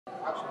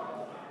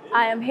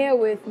I am here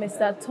with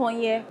Mr.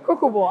 Tonye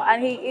Krukubo,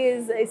 and he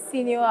is a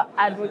senior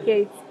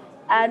advocate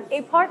and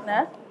a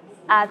partner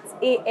at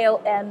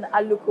ALN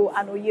Aluko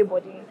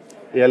Oyebode.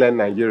 ALN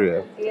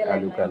Nigeria. ALN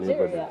Aluko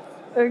Nigeria.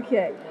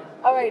 Okay.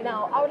 All right.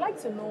 Now, I would like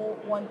to know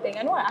one thing.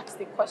 I know I asked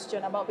a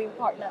question about being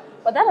partner,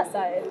 but that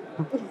aside,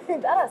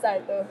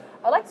 though,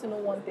 I'd like to know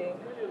one thing.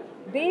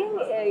 Being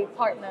a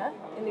partner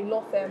in a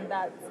law firm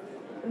that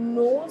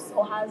knows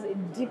or has a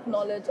deep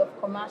knowledge of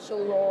commercial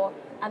law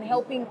and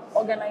helping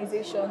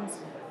organizations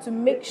to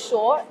make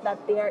sure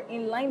that they are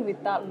in line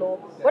with that law,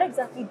 what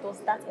exactly does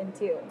that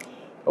entail?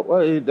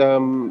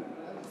 Well,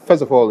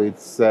 first of all,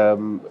 it's a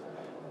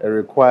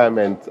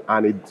requirement,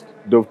 and it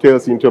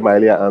dovetails into my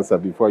earlier answer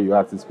before you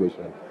ask this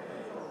question.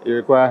 It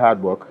requires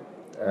hard work,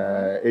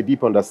 a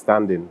deep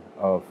understanding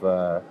of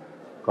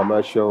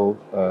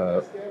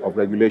of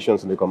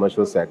regulations in the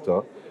commercial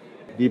sector,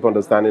 deep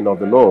understanding of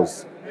the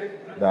laws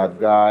that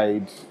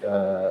guide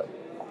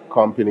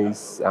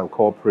companies and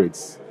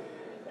corporates,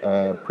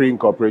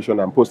 pre-incorporation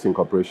and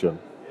post-incorporation.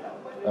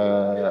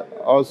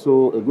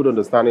 Also, a good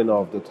understanding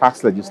of the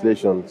tax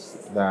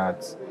legislations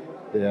that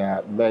they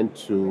are meant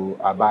to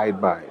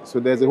abide by. So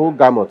there's a whole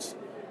gamut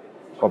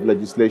of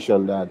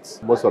legislation that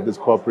most of these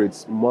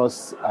corporates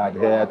must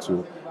adhere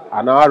to.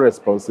 And our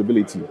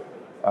responsibility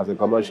as a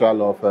commercial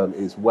law firm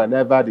is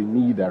whenever the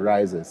need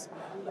arises,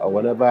 or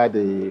whenever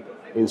the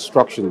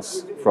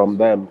instructions from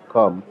them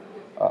come,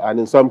 and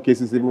in some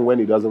cases even when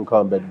it doesn't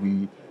come, but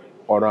we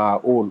on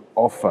our own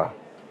offer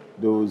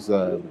those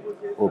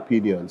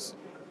opinions,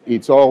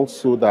 it's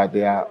also that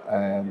they are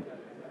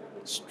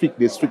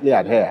they strictly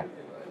adhere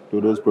to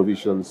those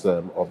provisions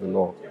of the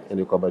law in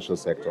the commercial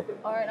sector.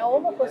 All right, now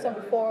one more question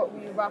before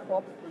we wrap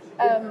up.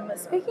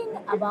 Speaking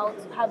about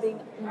having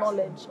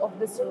knowledge of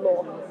this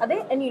law, are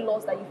there any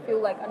laws that you feel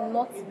like are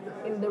not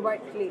in the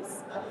right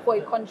place for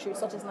a country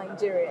such as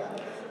Nigeria?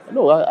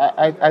 No,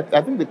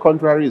 I think the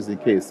contrary is the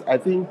case. I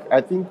think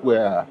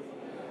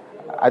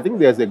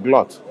there's a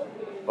glut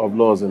of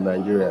laws in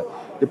Nigeria.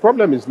 The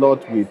problem is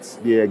not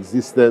with the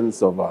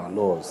existence of our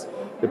laws.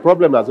 The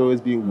problem has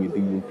always been with the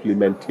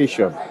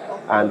implementation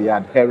and the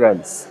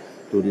adherence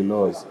to the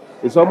laws.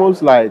 It's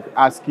almost like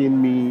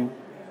asking me,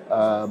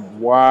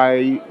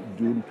 why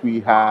don't we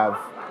have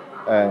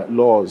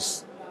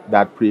laws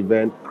that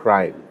prevent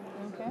crime?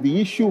 Okay. The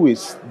issue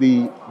is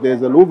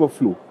there's an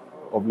overflow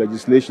of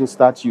legislation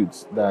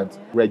statutes that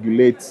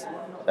regulate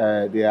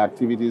the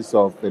activities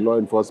of the law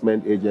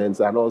enforcement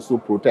agents and also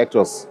protect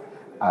us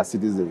as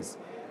citizens.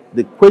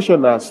 The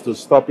question as to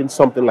stopping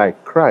something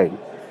like crime,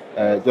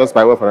 just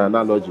by way of an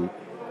analogy,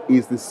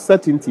 is the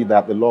certainty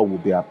that the law will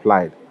be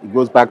applied. It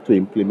goes back to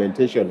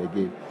implementation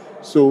again.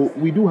 So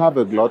we do have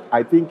a glut.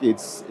 I think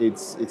it's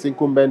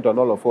incumbent on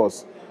all of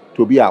us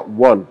to be at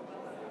one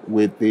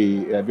with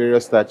the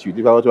various statutes.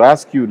 If I were to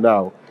ask you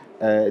now,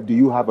 do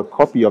you have a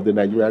copy of the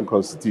Nigerian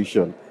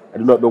Constitution? I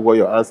do not know what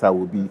your answer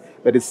will be,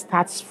 but it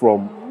starts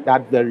from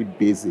that very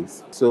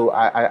basis. So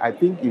I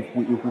think if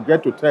we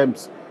get to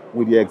terms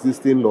with the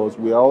existing laws,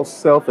 we are all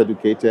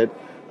self-educated,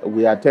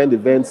 we attend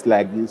events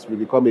like this, we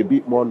become a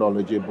bit more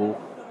knowledgeable,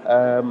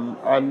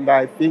 and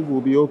I think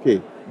we'll be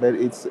okay. But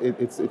it's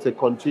a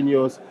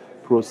continuous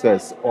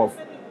process of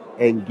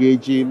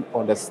engaging,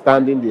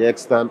 understanding the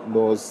extant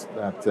laws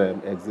that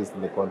exist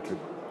in the country.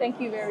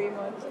 Thank you very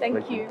much.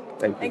 Thank you.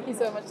 Thank you. Thank you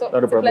so much. So, Not a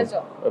it's a problem.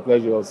 pleasure. A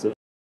pleasure also.